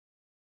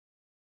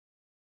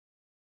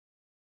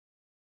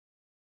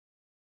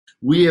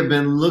we have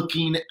been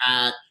looking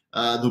at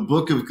the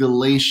book of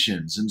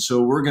Galatians. And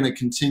so we're going to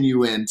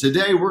continue in.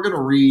 Today we're going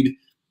to read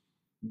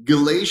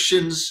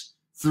Galatians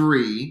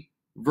 3,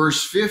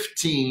 verse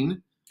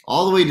 15,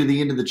 all the way to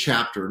the end of the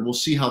chapter. And we'll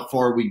see how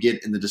far we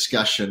get in the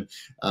discussion.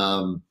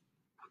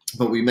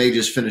 But we may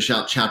just finish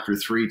out chapter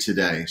 3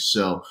 today.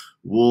 So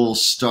we'll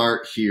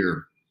start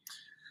here.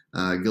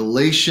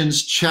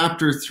 Galatians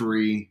chapter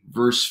 3,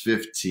 verse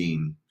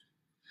 15.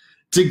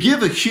 To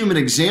give a human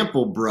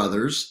example,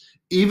 brothers,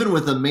 even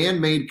with a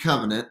man-made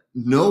covenant,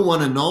 no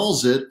one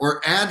annuls it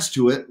or adds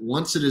to it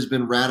once it has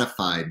been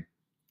ratified.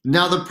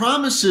 Now the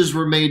promises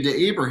were made to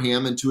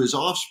Abraham and to his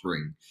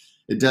offspring.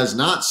 It does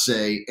not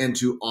say, and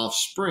to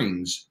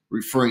offsprings,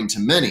 referring to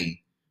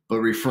many, but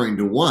referring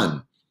to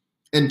one,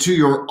 and to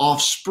your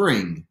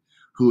offspring,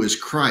 who is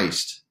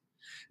Christ.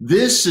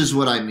 This is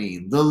what I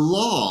mean. The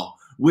law,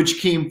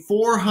 which came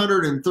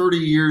 430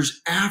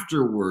 years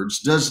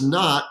afterwards, does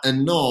not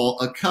annul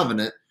a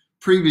covenant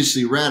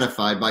previously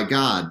ratified by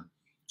God,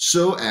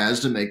 so as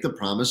to make the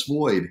promise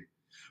void.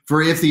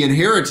 For if the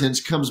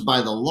inheritance comes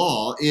by the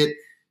law, it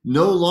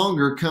no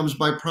longer comes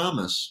by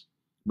promise,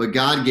 but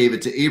God gave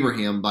it to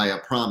Abraham by a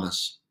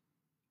promise.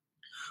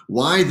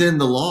 Why then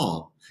the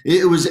law?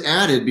 It was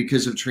added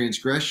because of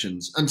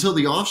transgressions, until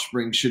the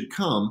offspring should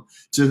come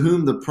to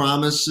whom the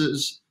promise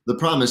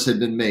had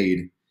been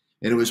made.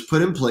 And it was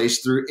put in place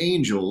through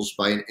angels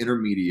by an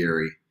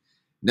intermediary.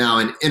 Now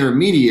an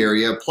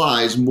intermediary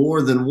applies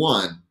more than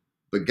one,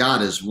 but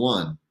God is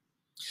one.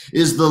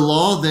 Is the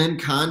law then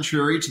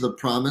contrary to the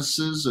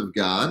promises of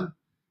God?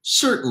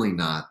 Certainly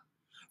not.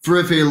 For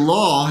if a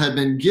law had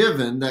been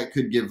given that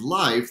could give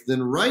life,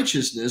 then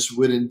righteousness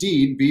would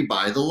indeed be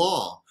by the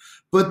law.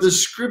 But the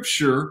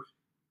scripture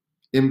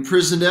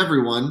imprisoned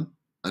everyone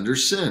under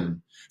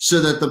sin,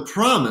 so that the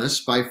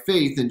promise by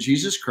faith in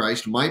Jesus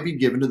Christ might be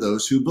given to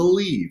those who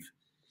believe.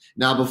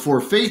 Now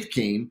before faith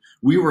came,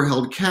 we were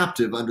held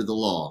captive under the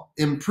law,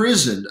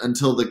 imprisoned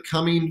until the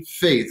coming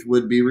faith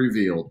would be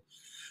revealed.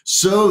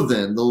 So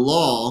then the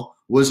law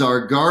was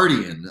our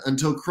guardian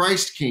until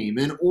Christ came,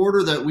 in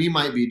order that we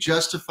might be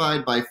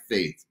justified by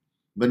faith.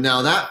 But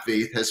now that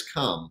faith has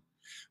come,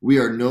 we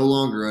are no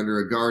longer under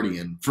a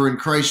guardian. For in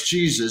Christ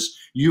Jesus,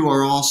 you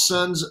are all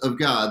sons of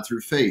God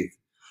through faith.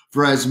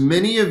 For as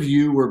many of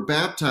you were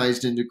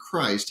baptized into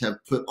Christ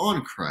have put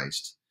on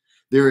Christ.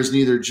 There is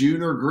neither Jew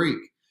nor Greek.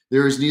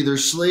 There is neither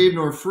slave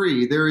nor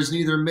free. There is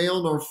neither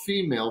male nor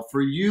female.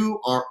 For you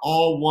are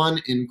all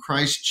one in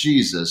Christ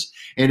Jesus.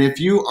 And if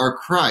you are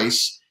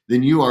Christ,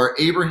 then you are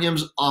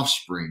Abraham's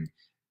offspring,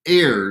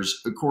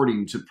 heirs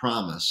according to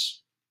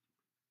promise.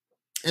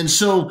 And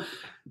so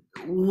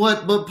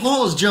what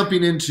Paul is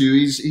jumping into,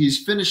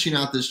 he's finishing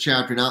out this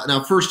chapter.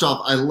 Now, first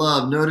off,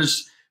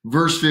 notice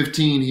verse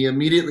 15, he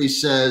immediately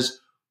says,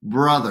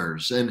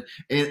 brothers.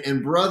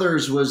 And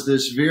brothers was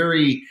this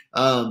very,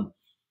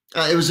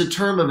 it was a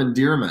term of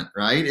endearment,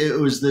 right? It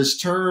was this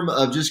term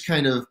of just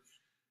kind of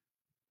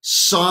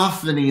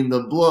softening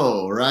the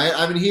blow, right?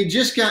 I mean, he had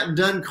just gotten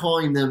done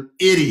calling them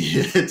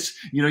idiots,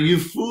 you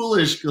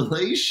foolish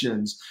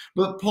Galatians.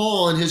 But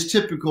Paul, in his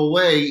typical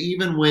way,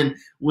 even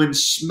when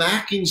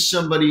smacking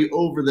somebody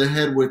over the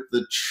head with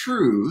the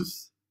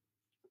truth,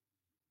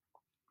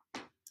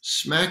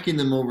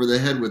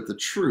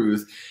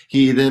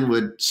 he then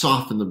would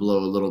soften the blow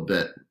a little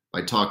bit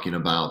by talking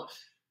about,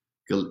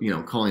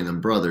 calling them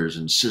brothers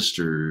and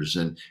sisters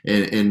and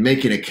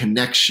making a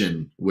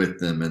connection with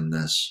them in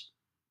this.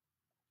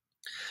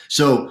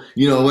 So,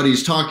 what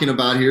he's talking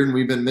about here, and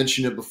we've been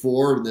mentioning it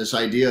before, this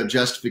idea of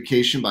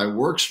justification by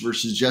works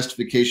versus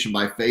justification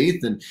by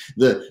faith. And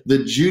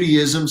the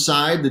Judaism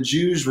side, the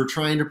Jews were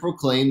trying to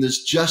proclaim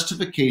this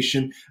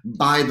justification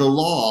by the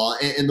law.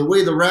 And the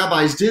way the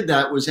rabbis did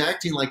that was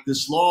acting like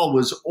this law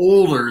was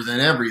older than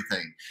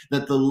everything.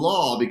 That the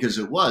law, because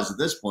it was at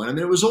this point,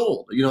 it was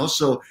old,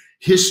 so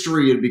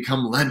history had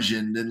become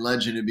legend, and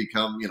legend had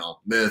become,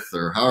 myth,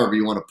 or however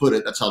you want to put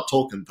it. That's how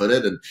Tolkien put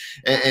it.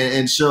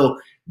 And so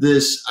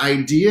this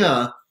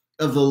idea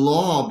of the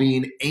law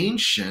being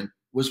ancient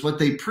was what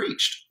they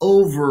preached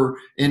over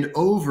and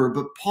over.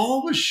 But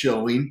Paul was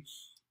showing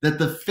that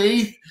the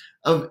faith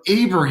of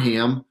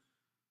Abraham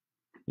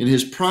in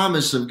his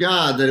promise of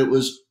God, that it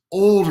was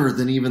older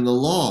than even the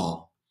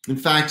law. In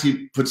fact,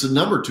 he puts a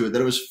number to it,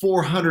 that it was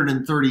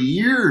 430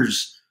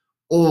 years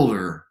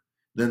older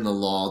than the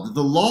law.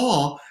 The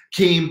law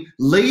came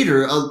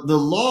later. The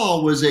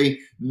law was a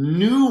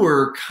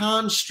newer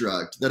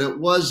construct, that it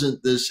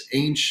wasn't this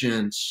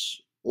ancient,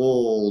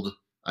 old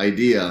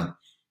idea.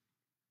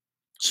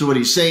 So what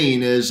he's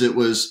saying is it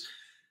was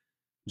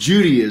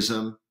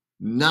Judaism,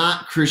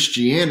 not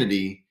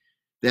Christianity,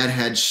 that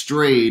had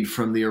strayed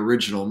from the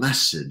original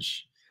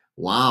message.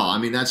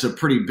 Wow, that's a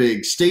pretty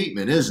big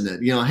statement, isn't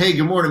it? Hey,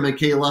 good morning,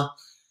 Michaela.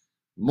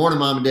 Morning,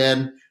 Mom and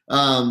Dad.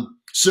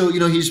 So,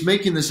 he's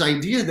making this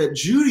idea that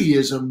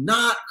Judaism,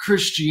 not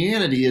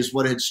Christianity, is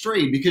what had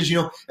strayed, because,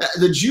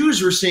 the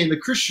Jews were saying the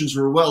Christians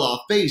were well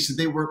off base, that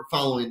they weren't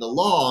following the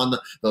law, and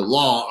the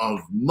law of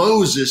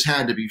Moses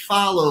had to be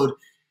followed.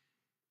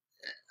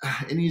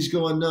 and he's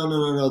going, no, no,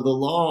 no, no. The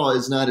law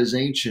is not as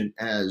ancient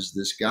as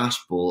this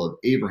gospel of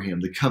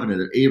Abraham, the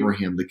covenant of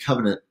Abraham, the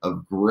covenant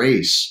of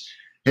grace.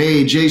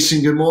 Hey,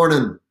 Jason, good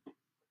morning.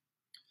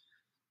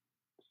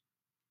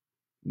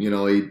 He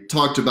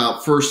talked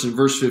about first in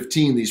verse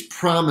 15, these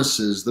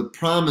promises, the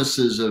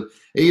promises of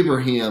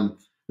Abraham,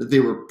 that they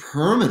were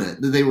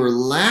permanent, that they were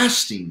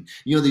lasting.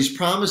 These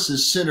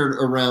promises centered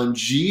around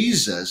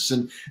Jesus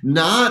and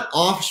not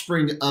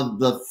offspring of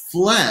the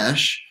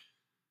flesh,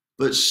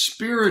 but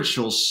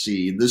spiritual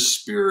seed, the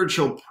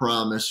spiritual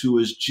promise, who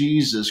is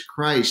Jesus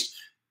Christ.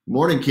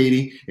 Morning,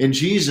 Katie. And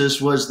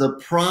Jesus was the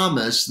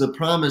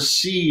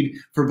promised seed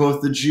for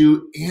both the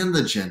Jew and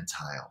the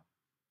Gentile.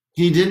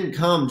 He didn't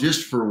come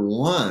just for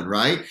one,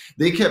 right?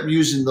 They kept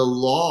using the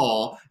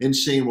law and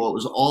saying, well, it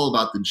was all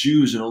about the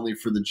Jews and only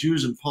for the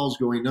Jews. And Paul's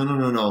going, no, no,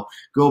 no, no.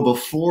 Go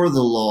before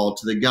the law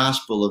to the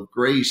gospel of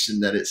grace,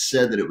 and that it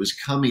said that it was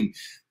coming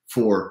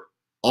for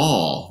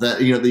all. That,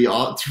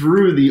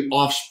 through the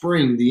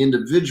offspring, the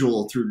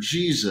individual, through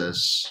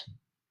Jesus,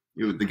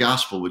 the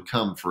gospel would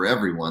come for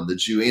everyone, the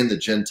Jew and the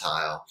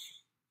Gentile.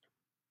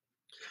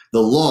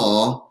 The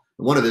law,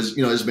 one of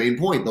his main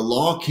point, the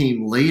law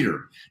came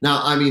later.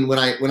 Now,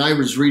 when I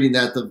was reading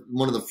that,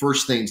 one of the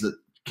first things that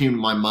came to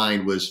my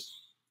mind was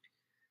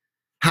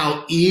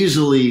how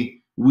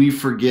easily we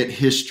forget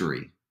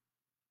history.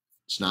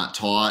 It's not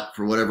taught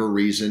for whatever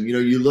reason.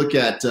 You look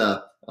at,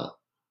 I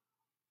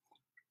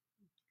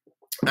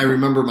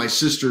remember my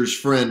sister's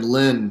friend,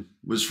 Lynn,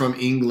 was from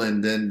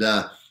England, and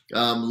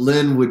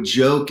Lynn would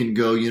joke and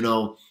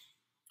go,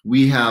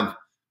 we have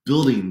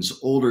buildings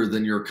older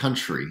than your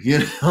country.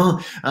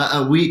 Our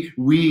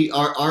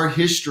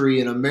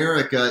history in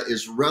America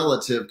is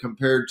relative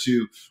compared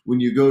to when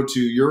you go to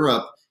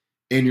Europe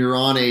and you're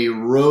on a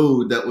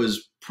road that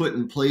was put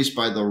in place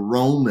by the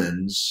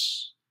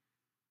Romans,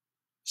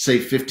 say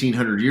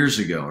 1500 years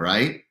ago,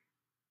 right?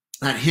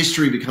 That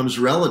history becomes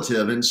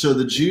relative. And so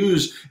the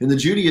Jews in the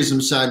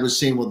Judaism side was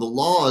saying, well, the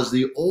law is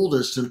the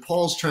oldest. And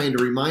Paul's trying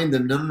to remind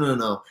them, no, no, no,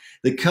 no.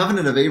 The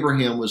covenant of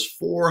Abraham was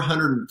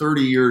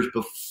 430 years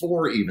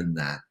before even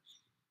that.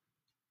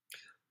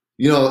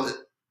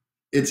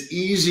 It's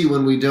easy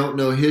when we don't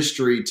know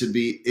history to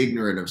be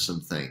ignorant of some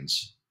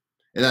things.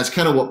 And that's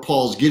kind of what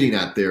Paul's getting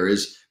at there,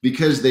 is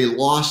because they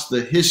lost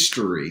the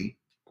history,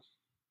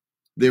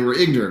 they were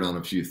ignorant on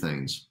a few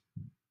things.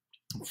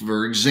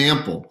 For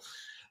example,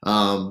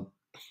 I've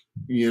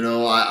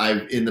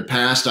in the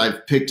past,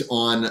 I've picked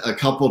on a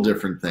couple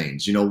different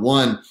things.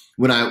 One,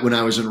 when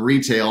I was in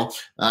retail,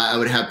 I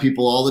would have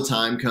people all the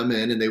time come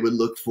in and they would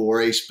look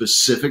for a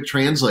specific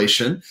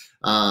translation,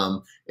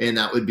 and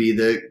that would be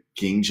the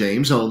King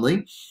James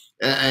only.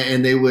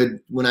 And they would,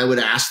 when I would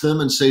ask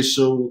them and say,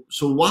 so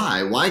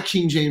why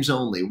King James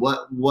only?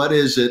 What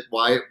is it?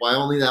 Why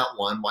only that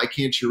one? Why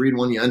can't you read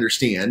one you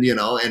understand?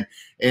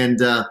 And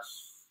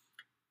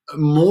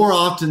more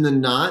often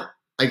than not,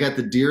 I got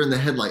the deer in the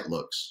headlight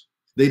looks.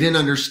 They didn't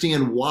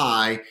understand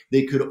why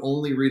they could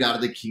only read out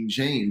of the King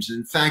James.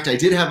 In fact, I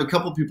did have a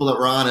couple people that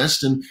were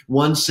honest, and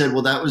one said,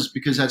 well, that was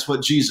because that's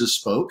what Jesus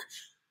spoke.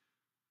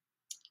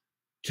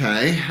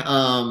 Okay.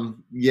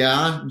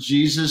 Yeah,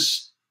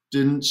 Jesus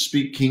didn't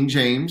speak King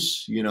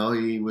James.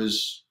 He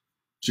was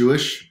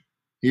Jewish,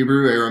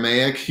 Hebrew,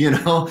 Aramaic,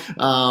 no,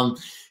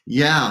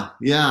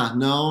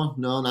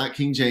 not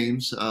King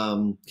James.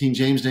 King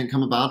James didn't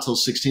come about till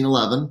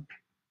 1611.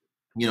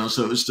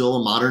 So it was still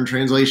a modern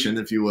translation,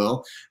 if you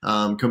will,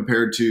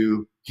 compared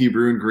to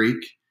Hebrew and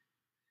Greek.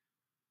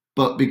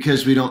 But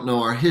because we don't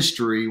know our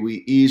history,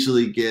 we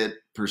easily get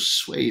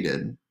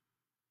persuaded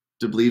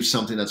to believe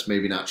something that's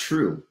maybe not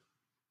true.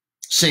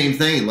 Same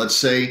thing, let's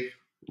say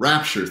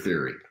rapture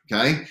theory,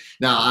 okay?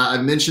 Now,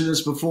 I've mentioned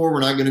this before. We're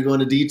not going to go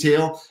into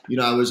detail.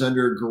 I was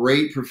under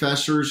great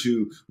professors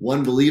who,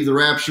 one believed the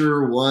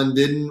rapture, one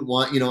didn't,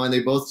 and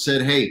they both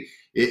said, hey,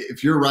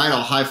 if you're right,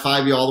 I'll high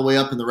five you all the way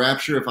up in the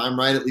rapture. If I'm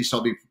right, at least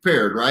I'll be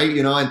prepared, right?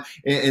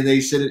 And they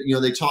said,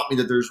 they taught me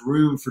that there's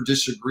room for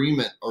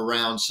disagreement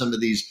around some of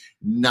these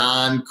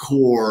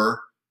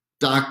non-core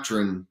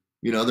doctrine.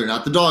 They're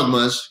not the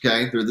dogmas,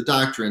 okay? They're the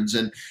doctrines.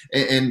 And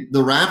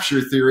the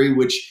rapture theory,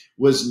 which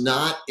was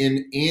not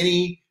in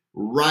any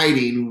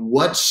writing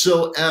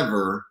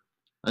whatsoever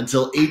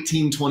until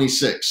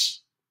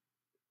 1826,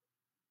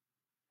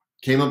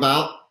 came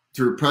about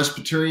through a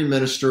Presbyterian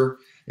minister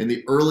in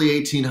the early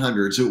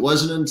 1800s. It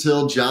wasn't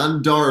until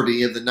John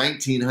Darby of the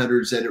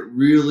 1900s that it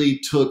really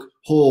took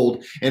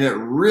hold, and it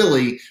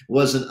really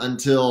wasn't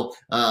until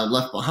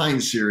Left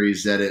Behind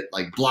series that it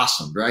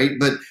blossomed, right?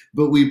 But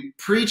we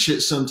preach it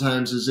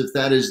sometimes as if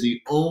that is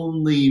the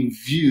only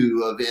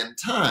view of end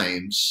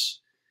times,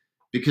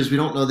 because we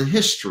don't know the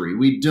history.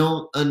 We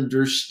don't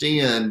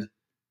understand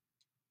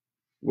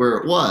where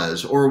it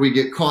was, or we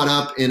get caught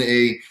up in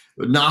a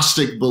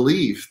Gnostic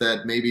belief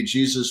that maybe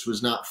Jesus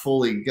was not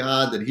fully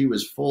God, that he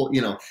was full,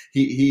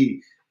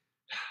 he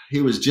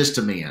was just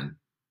a man,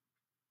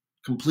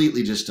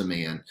 completely just a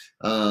man.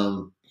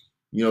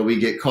 We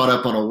get caught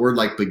up on a word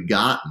like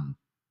begotten,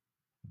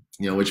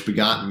 which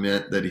begotten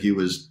meant that he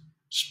was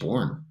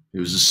born. He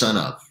was the son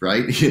of,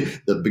 right?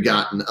 The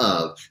begotten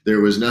of.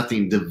 There was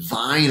nothing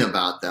divine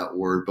about that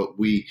word, but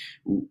we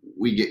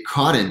get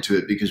caught into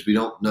it because we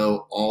don't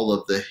know all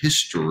of the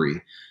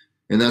history.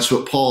 And that's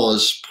what Paul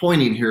is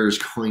pointing here, is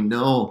going,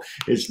 no,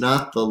 it's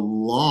not the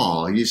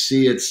law. You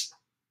see, it's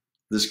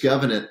this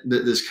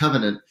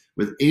covenant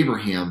with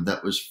Abraham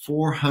that was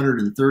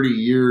 430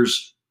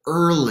 years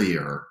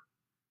earlier,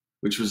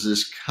 which was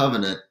this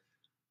covenant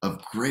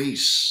of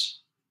grace.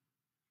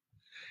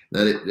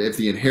 That if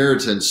the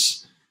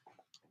inheritance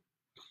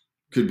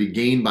could be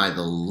gained by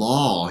the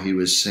law, he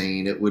was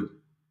saying, it would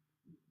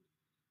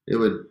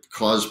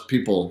cause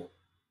people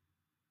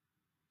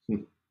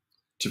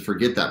to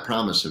forget that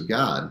promise of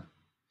God.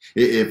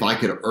 If I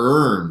could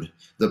earn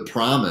the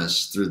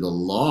promise through the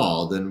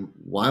law, then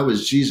why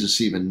was Jesus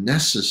even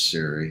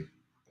necessary?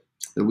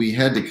 That we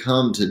had to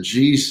come to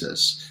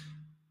Jesus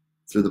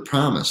through the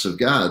promise of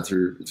God,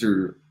 through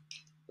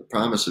the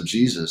promise of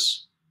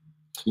Jesus.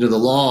 The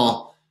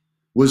law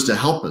was to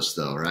help us,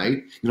 though,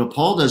 right?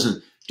 Paul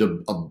doesn't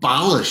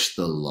abolish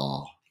the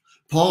law.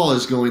 Paul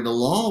is going, the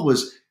law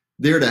was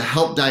there to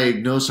help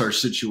diagnose our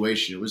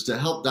situation. It was to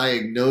help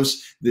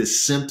diagnose the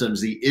symptoms,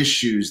 the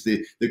issues,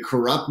 the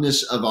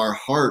corruptness of our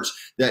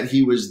hearts, that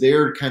he was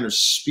there kind of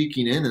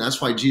speaking in. And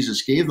that's why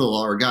Jesus gave the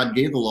law, or God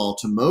gave the law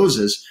to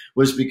Moses,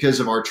 was because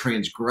of our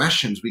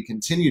transgressions. We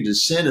continued to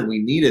sin and we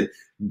needed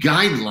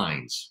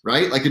guidelines,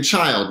 right? Like a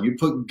child, you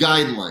put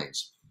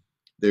guidelines.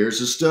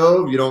 There's a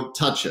stove, you don't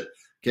touch it.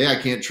 Okay, I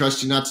can't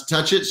trust you not to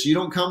touch it, so you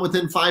don't come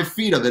within 5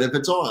 feet of it if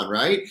it's on,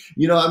 right?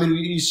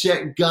 You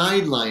set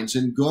guidelines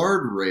and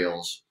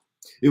guardrails.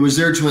 It was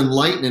there to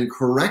enlighten and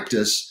correct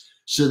us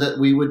so that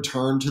we would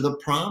turn to the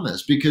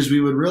promise, because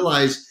we would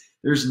realize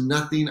there's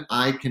nothing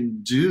I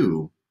can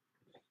do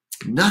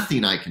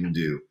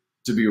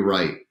to be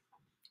right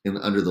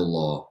under the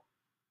law.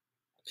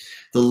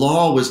 The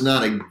law was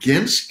not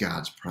against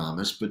God's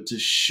promise, but to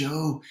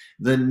show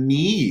the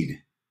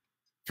need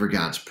for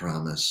God's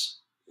promise.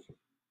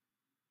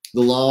 The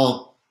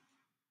law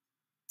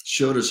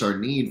showed us our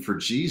need for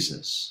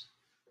Jesus,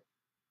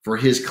 for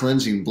his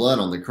cleansing blood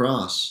on the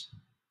cross.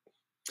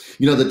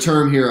 The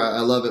term here,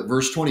 I love it,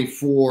 verse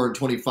 24 and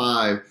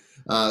 25.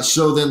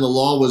 So then the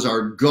law was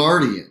our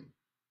guardian.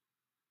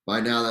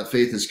 By now that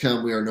faith has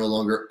come, we are no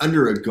longer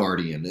under a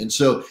guardian. And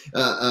so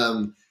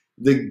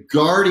the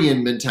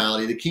guardian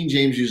mentality, the King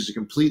James uses a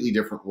completely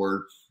different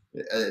word.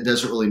 It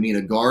doesn't really mean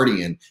a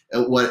guardian.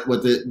 What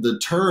the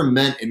term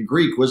meant in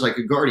Greek was like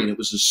a guardian. It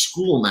was a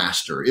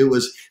schoolmaster. It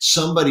was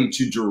somebody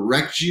to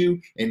direct you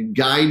and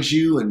guide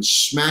you and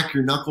smack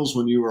your knuckles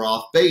when you were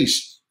off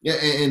base.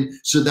 And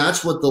so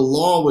that's what the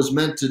law was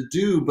meant to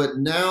do. But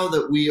now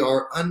that we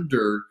are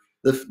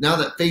now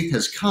that faith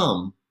has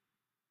come,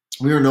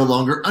 we are no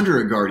longer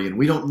under a guardian.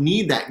 We don't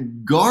need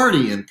that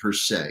guardian per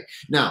se.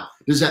 Now,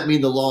 does that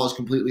mean the law is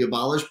completely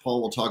abolished?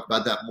 Paul will talk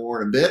about that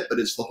more in a bit, but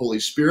it's the Holy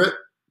Spirit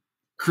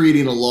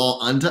creating a law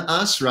unto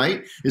us,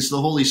 right? It's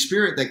the Holy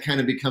Spirit that kind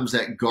of becomes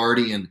that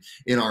guardian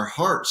in our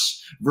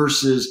hearts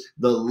versus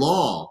the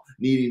law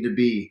needing to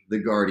be the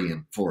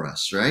guardian for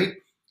us, right?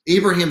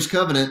 Abraham's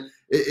covenant,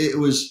 he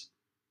was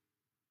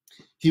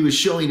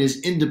showing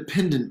his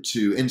independent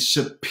to and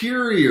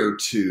superior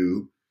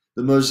to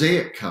the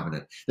Mosaic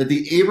covenant, that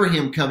the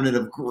Abraham covenant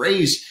of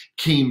grace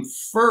came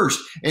first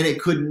and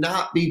it could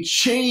not be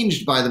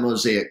changed by the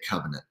Mosaic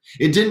covenant.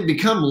 It didn't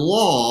become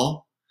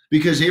law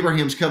because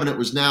Abraham's covenant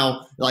was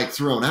now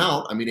thrown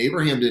out. I mean,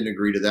 Abraham didn't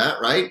agree to that,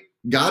 right?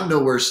 God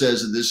nowhere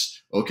says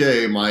this,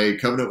 okay, my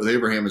covenant with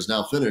Abraham is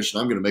now finished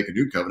and I'm going to make a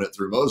new covenant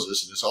through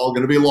Moses and it's all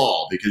going to be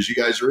law because you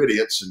guys are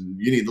idiots and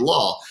you need the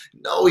law.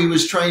 No, he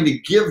was trying to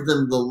give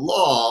them the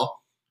law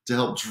to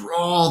help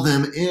draw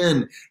them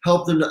in,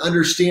 help them to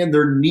understand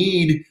their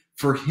need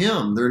for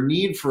him, their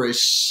need for a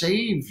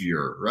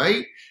savior,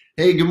 right?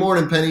 Hey, good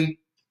morning, Penny.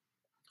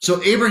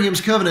 So Abraham's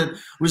covenant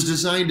was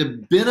designed to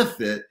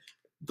benefit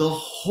the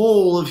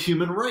whole of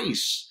human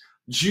race,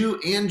 Jew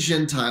and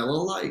Gentile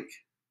alike.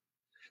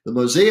 The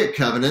Mosaic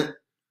covenant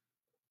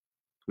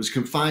was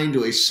confined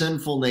to a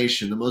sinful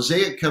nation. The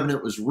Mosaic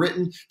covenant was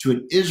written to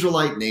an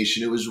Israelite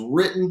nation. It was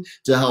written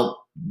to help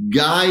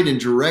guide and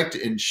direct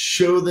and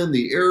show them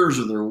the errors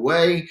of their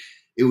way.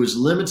 It was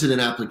limited in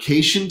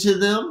application to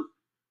them.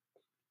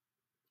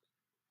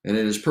 And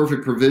in his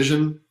perfect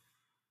provision,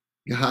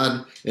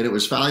 and it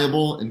was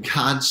valuable, and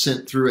God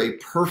sent through a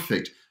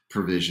perfect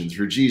provision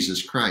through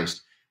Jesus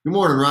Christ. Good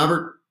morning,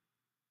 Robert.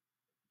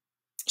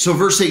 So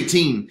verse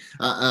 18,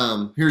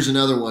 here's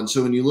another one.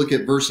 So when you look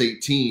at verse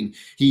 18,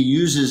 he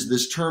uses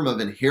this term of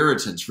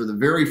inheritance for the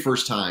very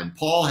first time.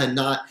 Paul had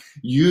not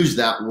used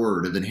that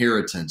word of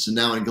inheritance. And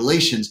now in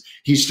Galatians,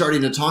 he's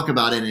starting to talk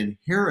about an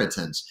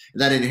inheritance,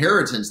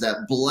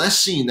 that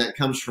blessing that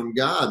comes from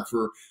God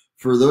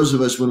for those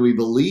of us when we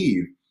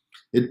believe.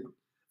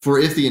 For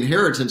if the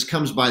inheritance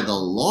comes by the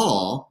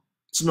law,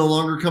 it no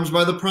longer comes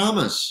by the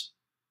promise.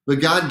 But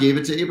God gave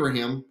it to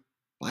Abraham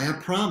by a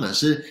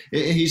promise.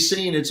 He's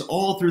saying it's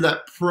all through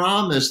that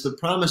promise, the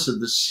promise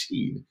of the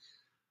seed,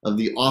 of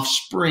the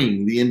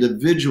offspring, the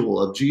individual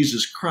of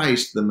Jesus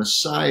Christ, the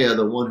Messiah,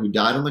 the one who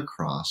died on the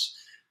cross,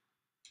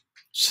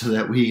 so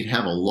that we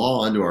have a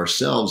law unto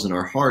ourselves in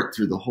our heart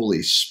through the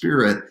Holy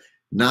Spirit,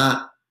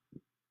 not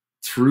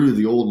through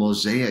the old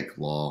Mosaic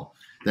law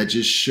that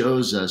just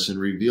shows us and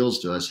reveals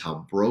to us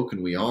how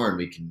broken we are and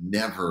we can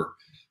never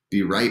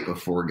be right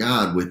before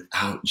God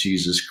without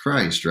Jesus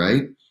Christ,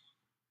 right?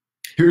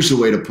 Here's the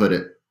way to put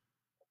it.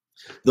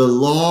 The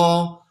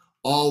law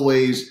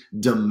always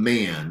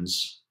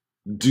demands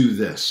do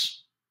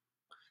this,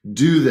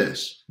 do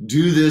this,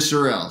 do this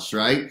or else,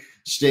 right?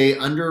 Stay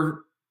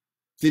under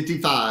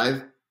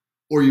 55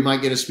 or you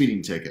might get a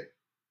speeding ticket.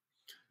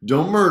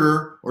 Don't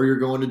murder or you're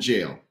going to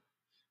jail.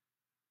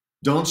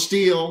 Don't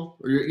steal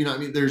or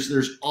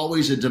there's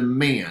always a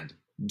demand.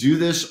 Do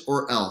this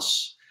or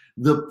else.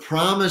 The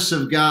promise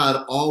of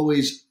God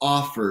always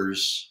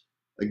offers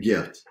a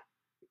gift.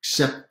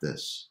 Accept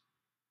this.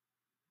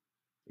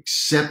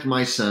 Accept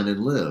my son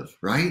and live,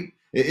 right?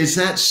 It's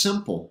that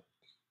simple.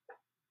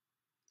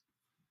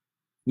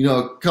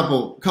 A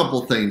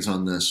couple things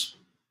on this.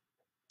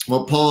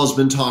 Well, Paul has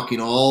been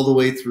talking all the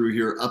way through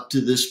here up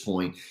to this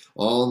point,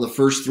 all in the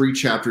first 3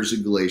 chapters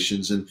of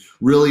Galatians. And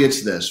really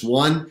it's this.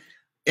 One,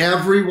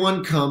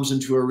 everyone comes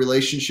into a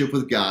relationship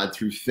with God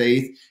through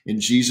faith in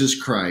Jesus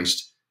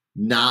Christ,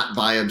 not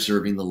by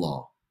observing the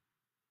law.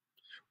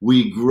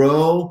 We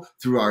grow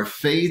through our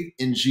faith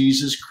in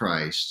Jesus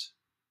Christ,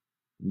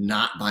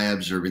 not by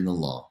observing the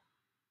law.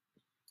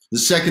 The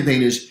second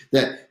thing is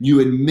that you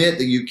admit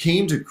that you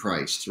came to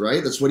Christ,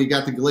 right? That's what he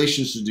got the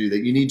Galatians to do,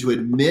 that you need to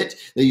admit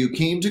that you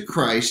came to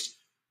Christ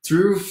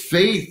through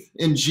faith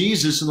in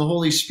Jesus and the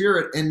Holy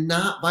Spirit and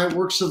not by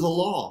works of the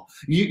law.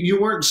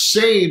 You weren't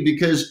saved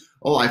because,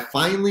 I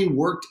finally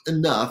worked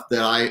enough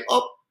that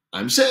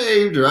I'm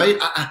saved, right?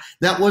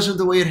 That wasn't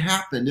the way it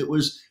happened. It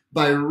was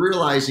by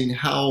realizing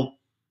how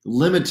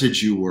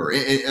limited you were.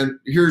 And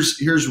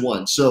here's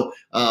one. So,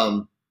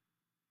 I'm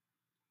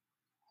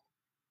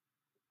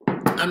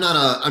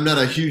not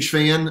a huge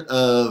fan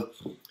of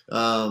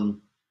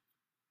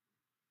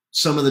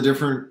some of the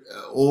different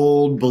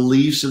old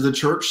beliefs of the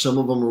church. Some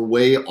of them are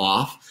way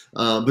off.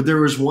 But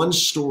there was one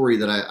story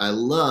that I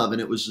love, and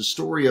it was the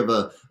story of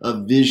a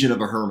vision of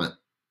a hermit.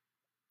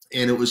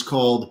 And it was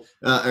called,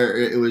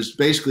 it was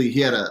basically, he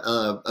had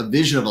a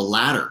vision of a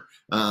ladder,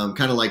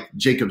 kind of like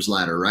Jacob's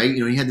ladder, right?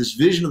 He had this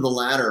vision of the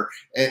ladder,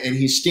 and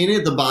he's standing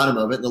at the bottom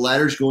of it, and the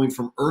ladder's going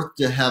from earth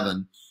to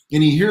heaven.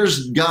 And he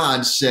hears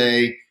God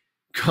say,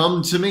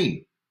 "Come to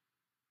me,"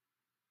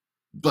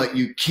 but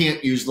you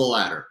can't use the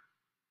ladder.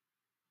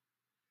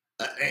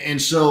 And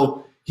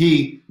so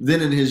he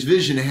then in his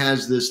vision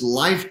has this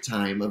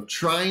lifetime of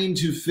trying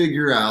to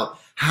figure out,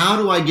 how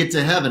do I get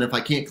to heaven if I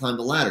can't climb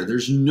the ladder?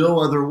 There's no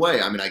other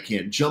way. I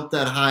can't jump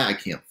that high. I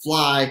can't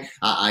fly.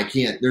 I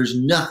can't, there's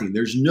nothing.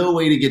 There's no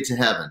way to get to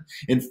heaven.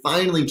 And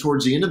finally,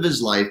 towards the end of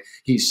his life,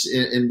 he's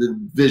in the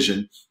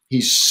vision,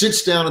 he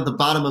sits down at the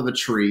bottom of a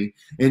tree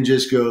and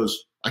just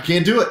goes, "I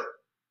can't do it.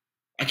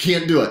 I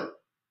can't do it."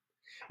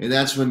 And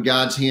that's when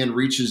God's hand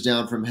reaches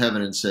down from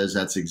heaven and says,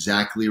 "That's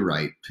exactly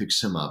right,"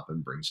 picks him up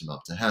and brings him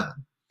up to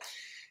heaven.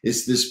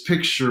 It's this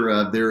picture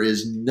of there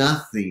is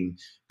nothing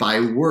by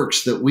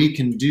works that we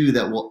can do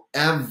that will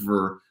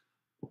ever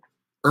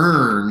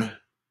earn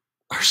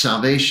our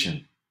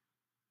salvation.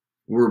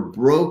 We're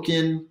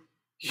broken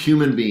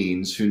human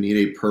beings who need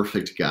a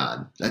perfect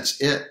God.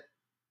 That's it.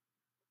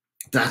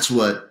 That's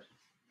what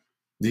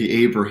the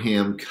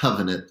Abraham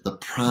covenant, the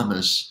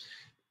promise,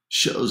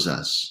 shows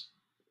us.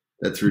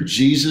 That through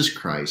Jesus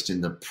Christ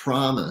and the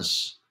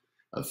promise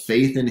of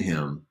faith in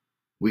him,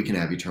 we can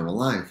have eternal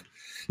life.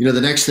 The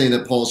next thing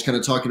that Paul's kind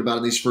of talking about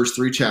in these first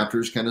 3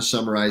 chapters, kind of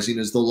summarizing,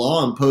 is the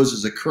law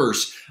imposes a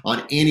curse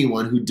on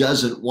anyone who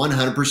doesn't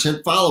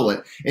 100% follow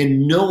it.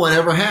 And no one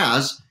ever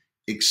has,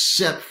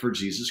 except for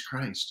Jesus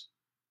Christ.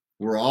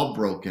 We're all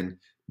broken.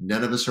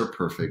 None of us are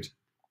perfect.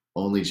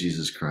 Only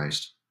Jesus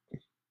Christ.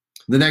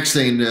 The next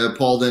thing,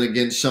 Paul then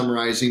again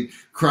summarizing,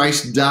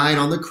 Christ died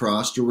on the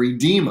cross to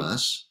redeem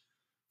us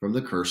from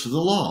the curse of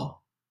the law.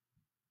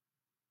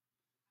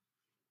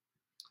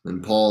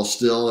 And Paul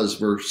still,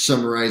 as we're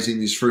summarizing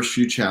these first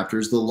few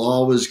chapters, the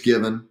law was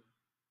given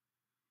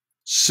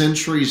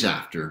centuries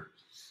after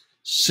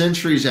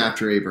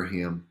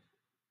Abraham.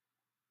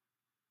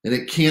 And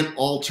it can't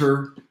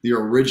alter the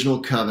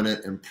original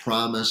covenant and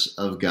promise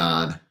of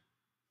God,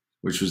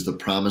 which was the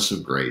promise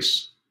of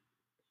grace.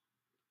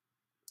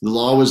 The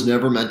law was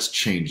never meant to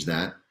change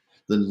that.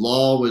 The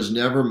law was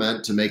never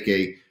meant to make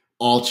a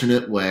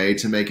alternate way,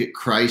 to make it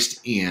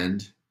Christ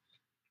and.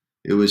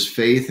 It was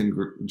faith in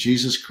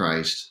Jesus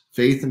Christ,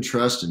 faith and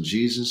trust in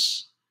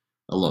Jesus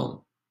alone.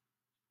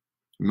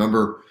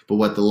 Remember, but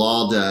what the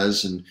law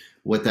does and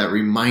what that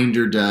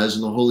reminder does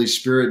and the Holy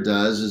Spirit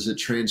does is it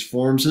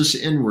transforms us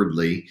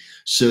inwardly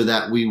so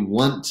that we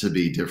want to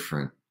be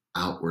different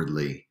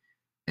outwardly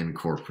and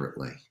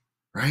corporately,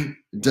 right?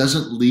 It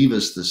doesn't leave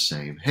us the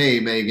same. Hey,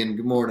 Megan,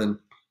 good morning.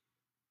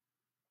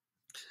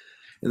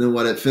 And then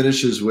what it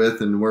finishes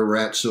with and where we're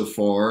at so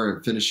far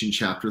and finishing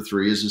chapter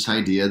 3 is this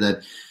idea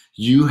that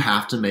you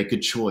have to make a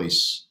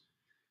choice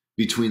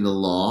between the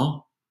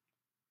law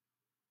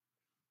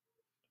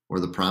or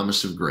the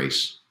promise of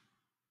grace.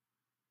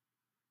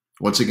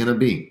 What's it going to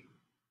be?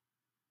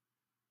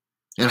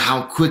 And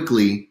how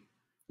quickly,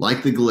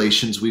 like the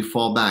Galatians, we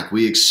fall back.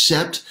 We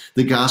accept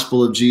the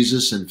gospel of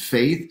Jesus in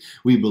faith.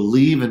 We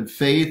believe in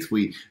faith.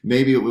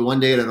 Maybe one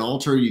day at an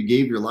altar, you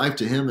gave your life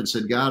to him and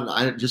said,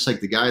 God, just like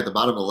the guy at the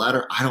bottom of the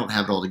ladder, I don't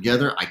have it all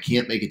together. I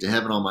can't make it to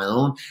heaven on my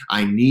own.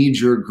 I need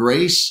your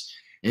grace.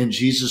 And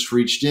Jesus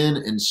reached in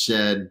and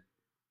said,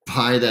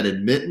 by that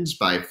admittance,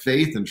 by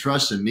faith and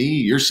trust in me,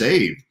 you're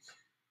saved.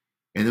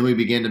 And then we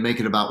began to make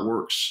it about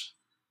works.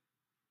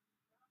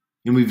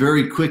 And we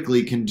very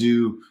quickly can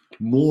do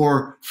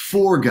more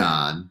for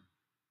God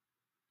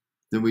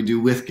than we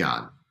do with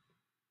God.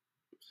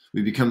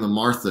 We become the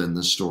Martha in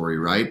the story,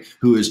 right?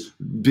 Who is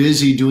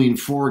busy doing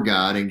for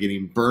God and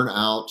getting burnt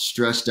out,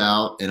 stressed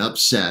out, and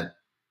upset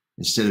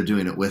instead of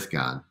doing it with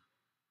God.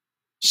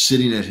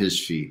 Sitting at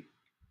his feet,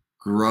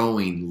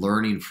 growing,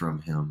 learning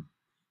from him.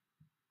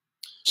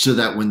 So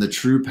that when the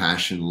true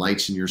passion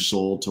lights in your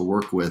soul to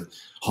work with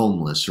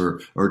homeless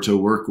or to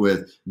work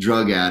with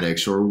drug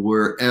addicts or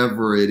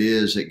wherever it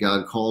is that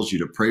God calls you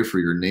to pray for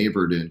your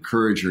neighbor, to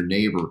encourage your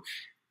neighbor,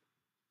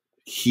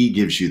 he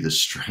gives you the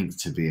strength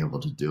to be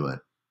able to do it.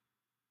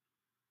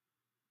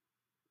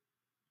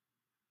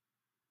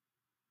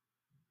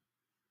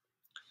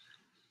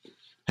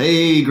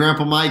 Hey,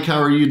 Grandpa Mike, how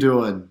are you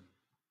doing?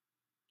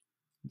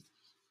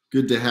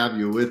 Good to have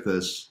you with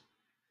us.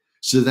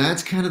 So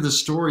that's kind of the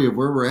story of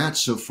where we're at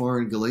so far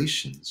in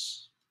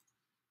Galatians.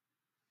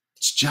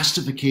 It's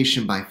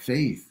justification by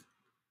faith,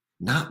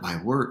 not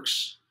by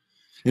works.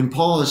 And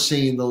Paul is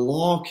saying the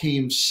law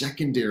came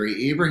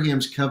secondary.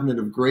 Abraham's covenant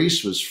of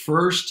grace was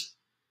first.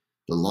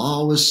 The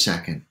law was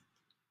second.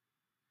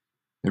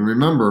 And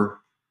remember,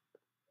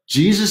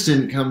 Jesus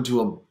didn't come to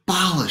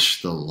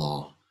abolish the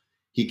law.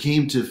 He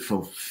came to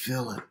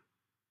fulfill it.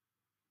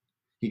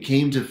 He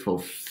came to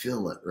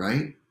fulfill it,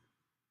 right?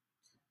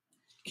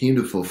 Came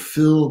to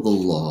fulfill the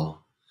law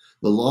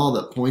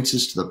that points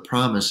us to the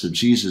promise of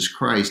Jesus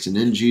Christ. And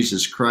in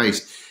Jesus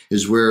Christ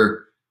is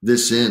where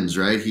this ends,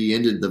 right? He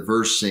ended the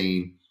verse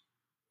saying,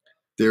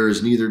 there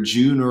is neither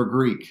Jew nor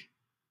Greek,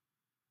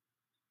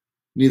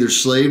 neither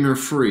slave nor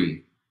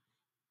free,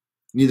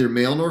 neither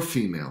male nor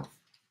female,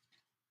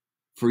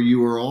 for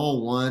you are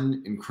all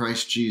one in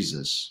Christ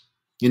Jesus.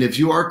 And if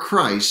you are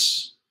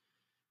Christ,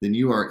 then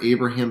you are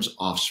Abraham's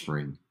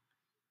offspring,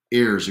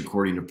 heirs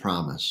according to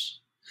promise.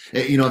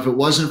 You know, if it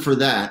wasn't for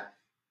that,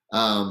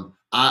 I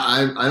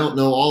don't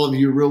know all of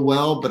you real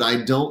well, but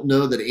I don't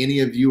know that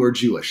any of you are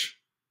Jewish.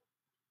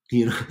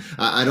 You know,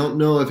 I don't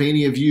know if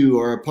any of you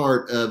are a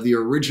part of the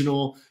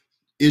original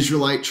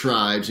Israelite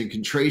tribes and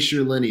can trace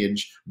your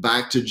lineage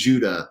back to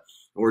Judah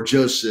or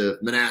Joseph,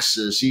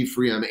 Manasseh,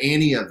 Ephraim,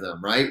 any of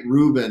them, right?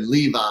 Reuben,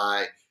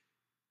 Levi.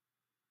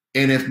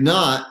 And if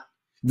not,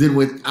 then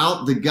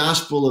without the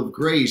gospel of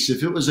grace,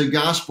 if it was a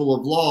gospel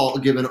of law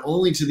given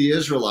only to the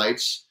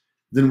Israelites,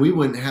 then we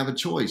wouldn't have a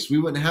choice. We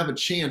wouldn't have a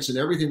chance. And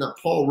everything that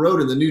Paul wrote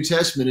in the New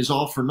Testament is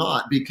all for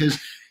naught, because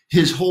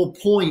his whole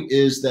point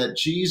is that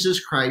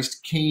Jesus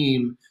Christ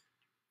came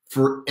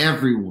for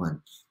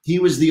everyone. He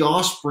was the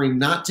offspring,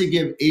 not to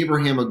give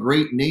Abraham a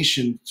great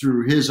nation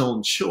through his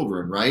own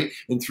children, right?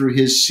 And through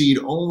his seed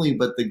only,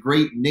 but the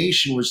great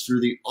nation was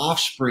through the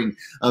offspring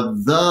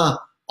of the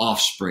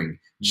offspring,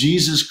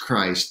 Jesus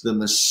Christ, the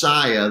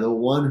Messiah, the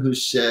one who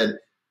said,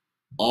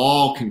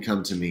 all can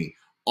come to me.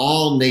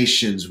 All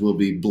nations will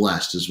be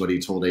blessed, is what he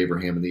told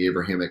Abraham in the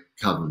Abrahamic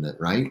covenant,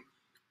 right?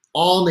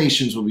 All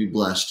nations will be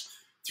blessed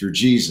through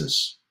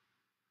Jesus.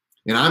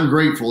 And I'm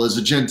grateful as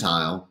a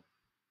Gentile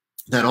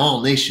that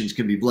all nations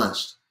can be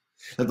blessed,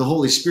 that the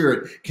Holy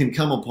Spirit can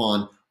come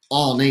upon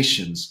all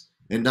nations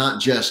and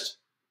not just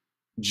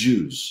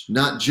Jews,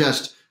 not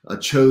just a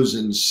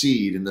chosen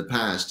seed in the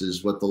past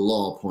is what the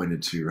law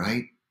pointed to,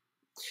 right?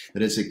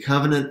 That it's a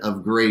covenant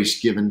of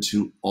grace given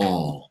to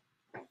all.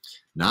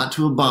 Not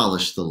to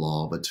abolish the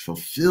law, but to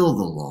fulfill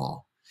the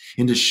law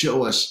and to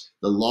show us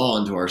the law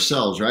unto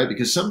ourselves, right?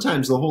 Because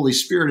sometimes the Holy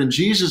Spirit and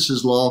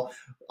Jesus's law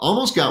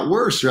almost got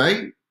worse,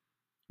 right?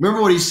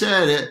 Remember what he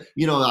said,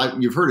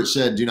 you've heard it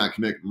said, do not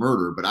commit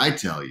murder, but I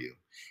tell you,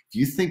 if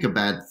you think a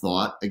bad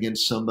thought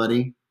against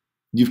somebody,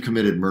 you've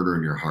committed murder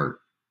in your heart.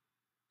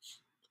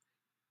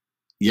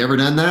 You ever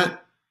done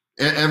that?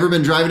 Ever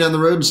been driving down the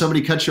road and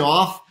somebody cut you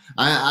off?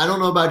 I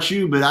don't know about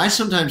you, but I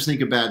sometimes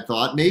think a bad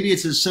thought. Maybe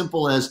it's as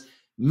simple as,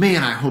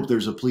 man, I hope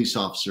there's a police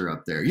officer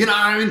up there. You know,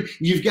 I mean,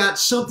 you've got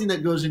something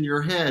that goes in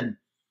your head.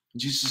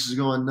 Jesus is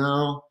going,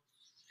 no,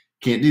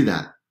 can't do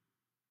that.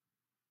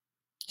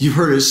 You've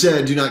heard it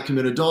said, do not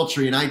commit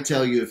adultery. And I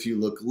tell you, if you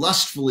look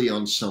lustfully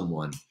on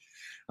someone,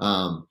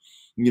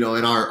 in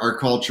our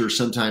culture,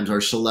 sometimes our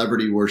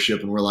celebrity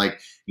worship, and we're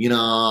like,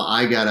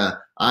 I've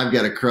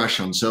got a crush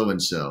on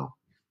so-and-so.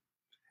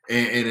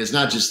 And it's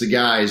not just the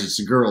guys, it's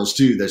the girls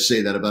too that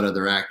say that about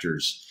other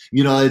actors.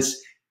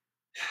 It's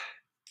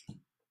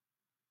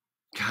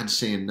God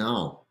saying,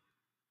 no,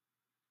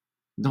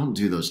 don't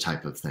do those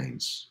type of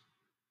things.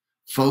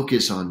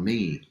 Focus on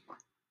me.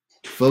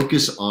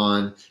 Focus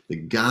on the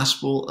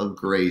gospel of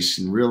grace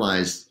and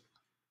realize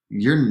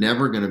you're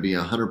never going to be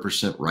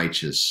 100%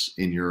 righteous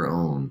in your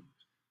own.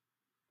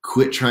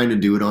 Quit trying to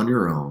do it on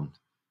your own.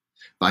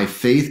 By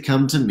faith,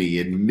 come to me.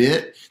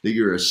 Admit that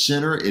you're a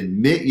sinner.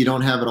 Admit you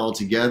don't have it all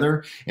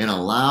together, and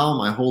allow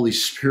my Holy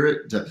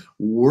Spirit to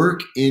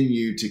work in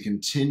you to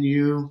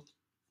continue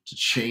to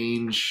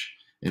change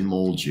and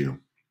mold you.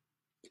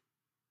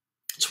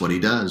 That's what he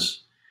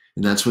does.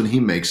 And that's when he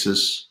makes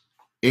us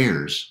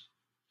heirs.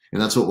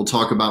 And that's what we'll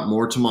talk about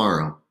more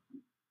tomorrow.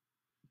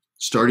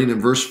 Starting in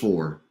verse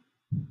 4,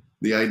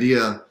 the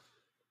idea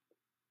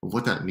of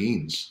what that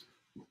means.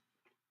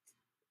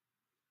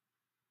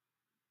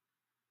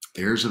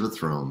 Heirs of a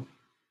throne.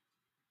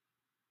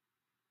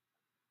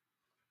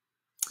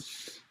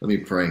 Let me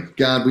pray.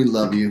 God, we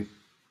love you.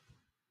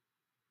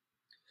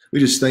 We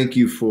just thank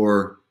you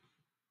for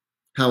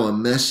how a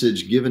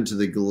message given to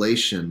the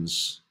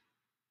Galatians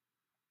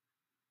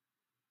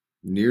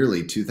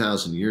nearly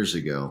 2,000 years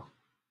ago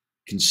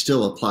can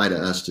still apply to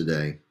us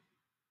today.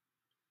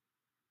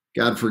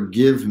 God,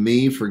 forgive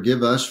me,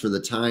 forgive us for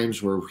the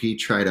times where we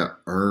try to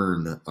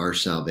earn our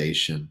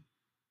salvation,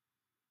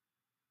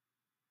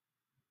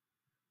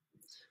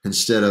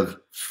 instead of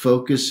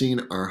focusing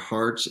our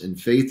hearts in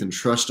faith and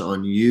trust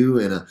on you,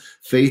 and a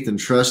faith and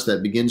trust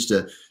that begins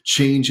to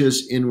change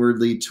us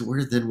inwardly to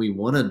where then we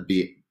want to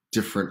be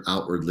different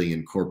outwardly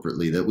and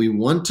corporately, that we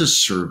want to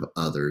serve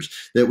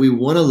others, that we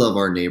want to love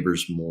our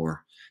neighbors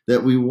more,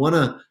 that we want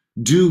to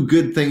do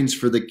good things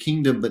for the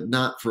kingdom, but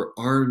not for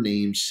our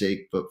name's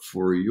sake, but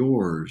for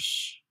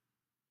yours.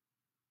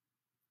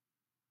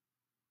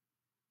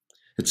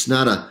 It's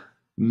not a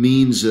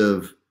means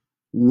of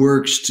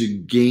works to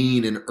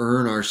gain and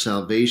earn our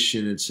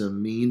salvation. It's a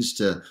means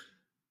to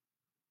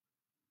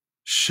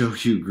show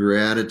you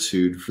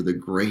gratitude for the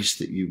grace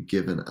that you've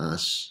given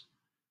us,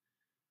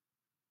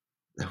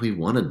 that we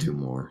want to do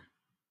more.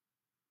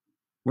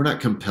 We're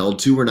not compelled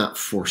to, we're not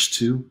forced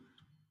to,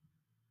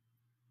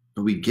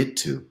 but we get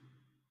to.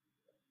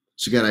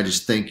 So God, I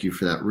just thank you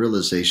for that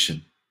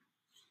realization.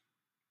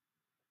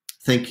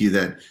 Thank you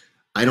that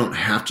I don't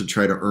have to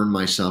try to earn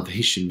my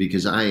salvation,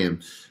 because I'm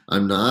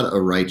not a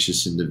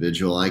righteous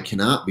individual. I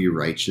cannot be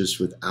righteous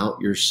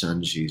without your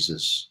Son,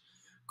 Jesus,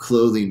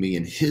 clothing me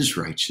in his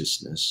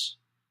righteousness.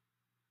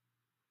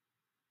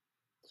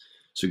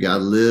 So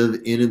God,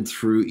 live in and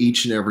through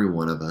each and every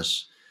one of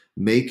us.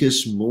 Make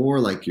us more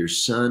like your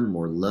Son,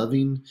 more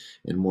loving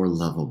and more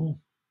lovable,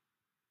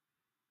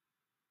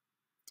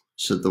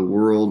 so that the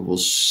world will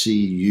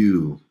see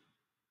you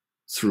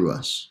through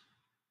us,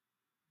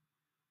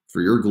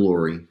 for your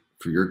glory,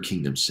 for your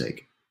kingdom's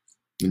sake.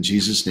 In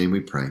Jesus' name we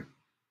pray.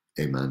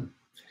 Amen.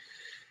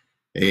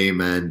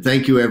 Amen.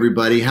 Thank you,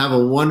 everybody. Have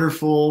a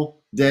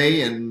wonderful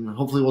day, and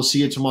hopefully we'll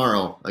see you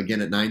tomorrow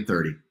again at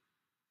 9:30.